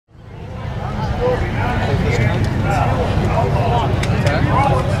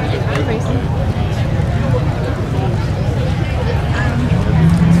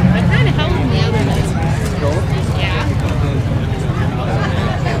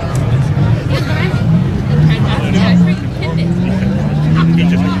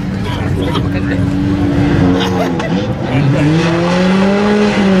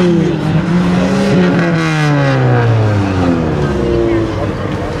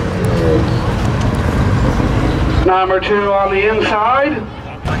Number 2 on the inside.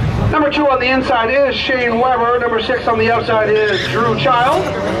 Number 2 on the inside is Shane Weber. Number 6 on the outside is Drew Child.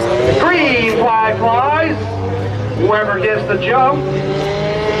 Green flag flies. Weber gets the jump.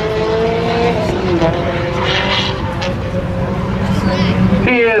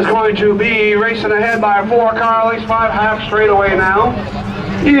 He is going to be racing ahead by 4 car lengths, 5.5 straightaway now.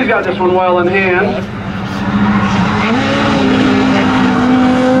 He's got this one well in hand.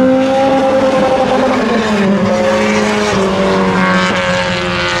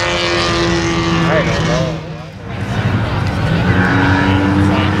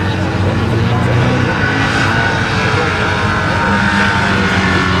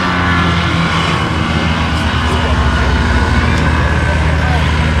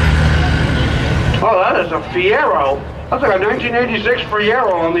 A Fiero. That's like a 1986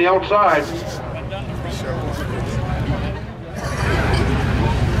 Fiero on the outside.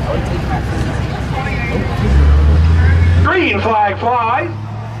 Green flag flies.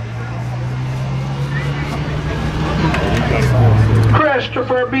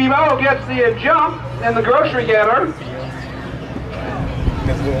 Christopher Bebo gets the jump in the grocery getter.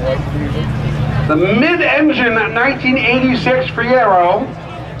 The mid-engine 1986 Fiero.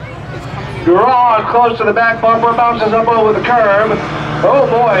 Draws close to the back bumper, bounces up over the curb. Oh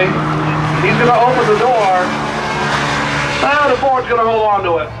boy, he's going to open the door. Now the Ford's going to hold on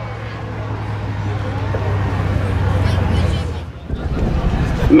to it.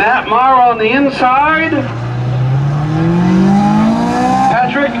 Matt Maher on the inside.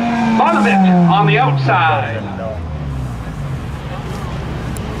 Patrick Bonovic on the outside.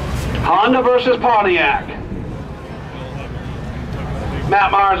 Honda versus Pontiac.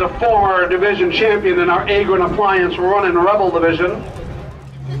 Matt Maher is a former division champion in our Agron Appliance Running Rebel division.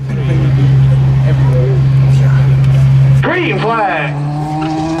 Green flag.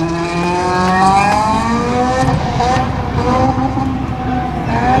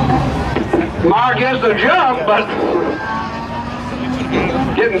 Maher gets the jump, but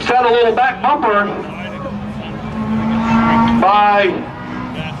getting set a little back bumper by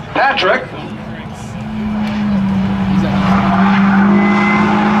Patrick.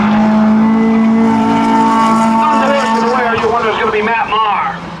 Is going to be Matt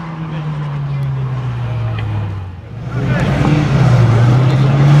Maher.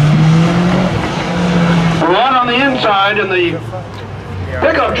 Right on the inside in the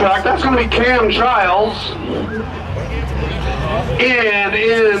pickup truck, that's going to be Cam Childs. And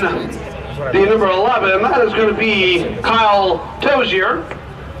in the number 11, that is going to be Kyle Tozier.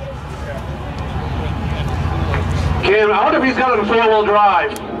 Cam, I wonder if he's got it in 4-wheel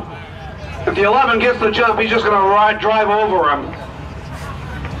drive. If the 11 gets the jump, he's just going to drive over him.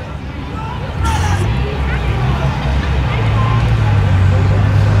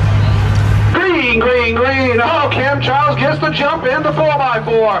 Green, green, green. Oh, Cam Childs gets the jump in the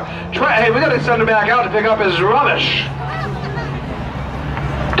 4x4. Hey, we got to send him back out to pick up his rubbish.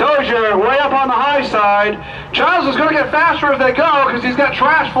 Tozier way up on the high side. Childs is going to get faster as they go because he's got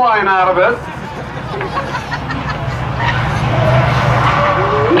trash flying out of it.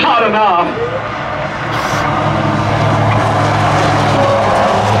 Not enough.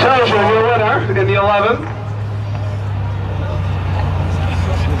 Tozier, your winner in the 11.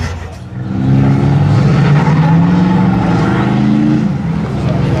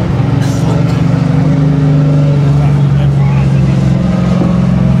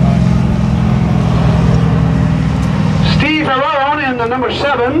 Steve Herron in the number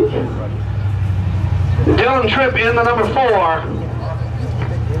 7. Dylan Tripp in the number 4.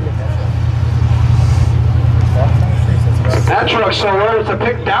 That truck's so low, it's a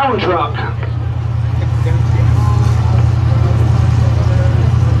pick-down truck.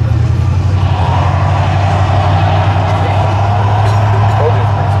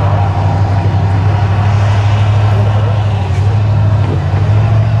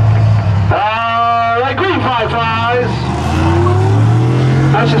 Like green flag flies.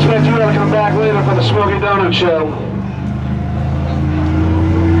 I suspect you gotta come back later for the Smoky Donut Show.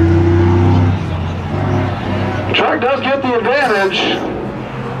 Truck does get the advantage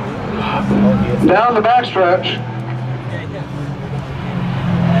down the backstretch.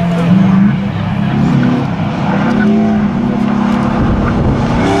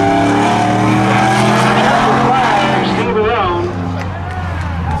 Steve Around.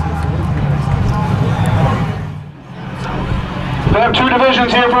 We have 2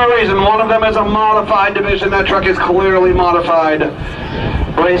 divisions here for a reason. One of them is a modified division. That truck is clearly modified.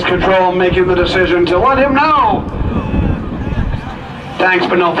 Race control making the decision to let him know. Thanks,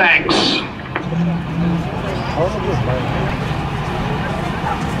 but no thanks.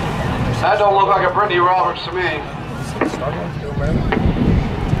 That don't look like a Brittany Roberts to me.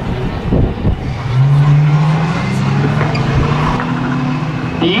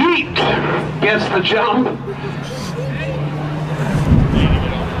 Yeet gets the jump.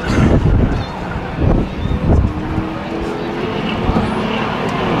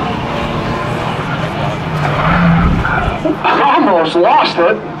 Almost lost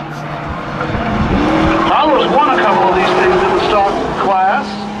it. Carlos won a couple of these things in the stock class.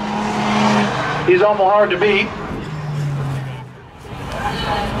 He's awful hard to beat.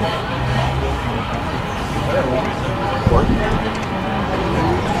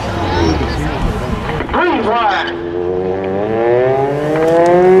 Green flag.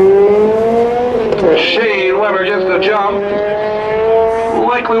 Shane Weber gets the jump.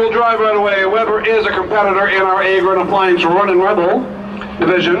 Likely will drive right away. Weber is a competitor in our A-Grade Appliance Running Rebel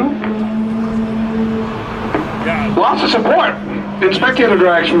division. Lots of support in Spectator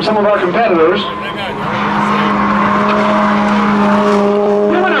Drags from some of our competitors.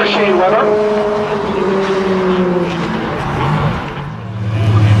 The winner, Shane Weber.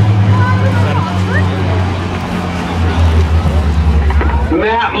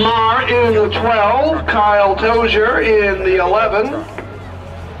 Matt Marr in the 12, Kyle Tozier in the 11. To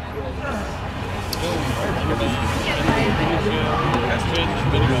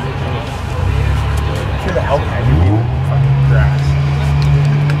the help fucking grass.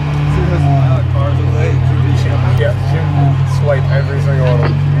 Cars are late. Yeah, swipe every single one of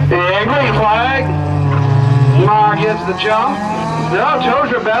them. And green flag. Marr gets the jump. No,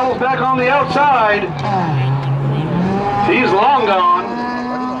 Tozier battles back on the outside. He's long gone.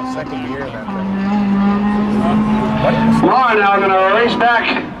 Second gear in that thing. Marr now going to race back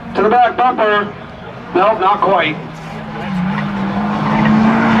to the back bumper. Nope, not quite.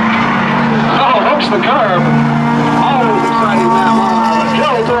 Oh, hooks the curb. Always exciting, Matt Marr.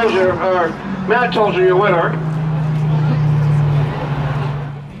 Joe Tozier, or Matt Tozier, your winner.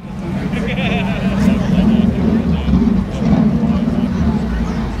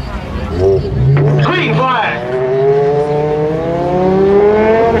 Green flag.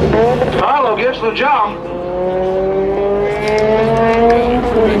 Harlow gets the jump.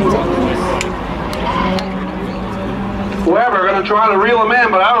 Weber going to try to reel him in,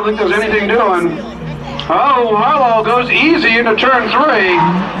 but I don't think there's anything doing. Oh, Harlow goes easy into turn 3.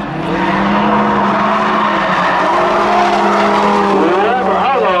 Weber,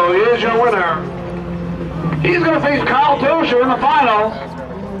 Harlow is your winner. He's going to face Kyle Tozier in the final.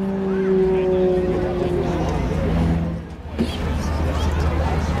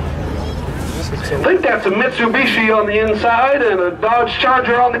 I think that's a Mitsubishi on the inside and a Dodge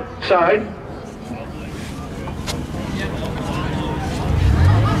Charger on the outside.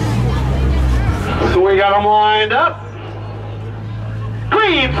 So we got them lined up.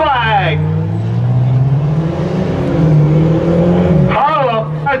 Green flag. Harlow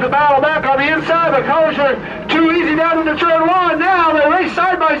has the battle back on the inside, but Tozier too easy down into turn 1. Now they race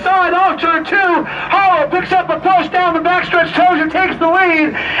side by side off turn 2. Harlow picks up a push down the backstretch. Tozier takes the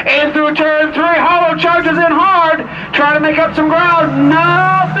lead. In through turn 3. Harlow charges in hard, trying to make up some ground.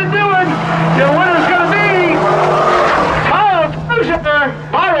 Nothing doing. Your winner's going to be Kyle Tozier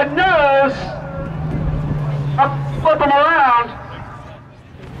by the nose. Flip him around.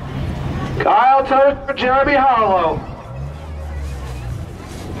 Kyle Tozier, Jeremy Harlow.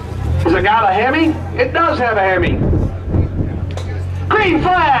 Has it got a Hemi? It does have a Hemi. Green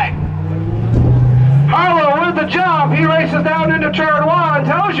flag. Harlow with the jump. He races down into turn 1.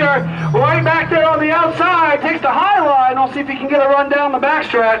 Tozier right back there on the outside. Takes the high line. We'll see if he can get a run down the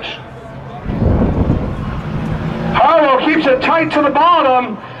backstretch. Harlow keeps it tight to the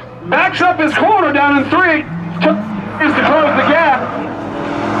bottom. Backs up his corner down in 3. Is to close the gap.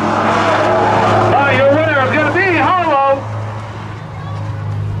 Your winner is going to be Harlow.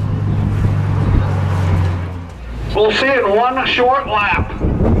 We'll see it in one short lap.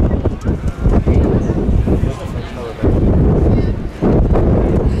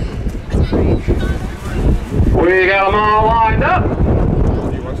 We got them all lined up.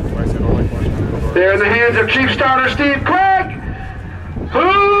 They're in the hands of Chief Starter Steve Craig,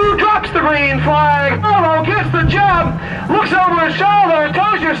 who drops the green flag. Harlow gets the jump, looks over his shoulder.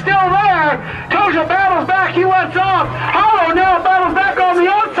 Tozier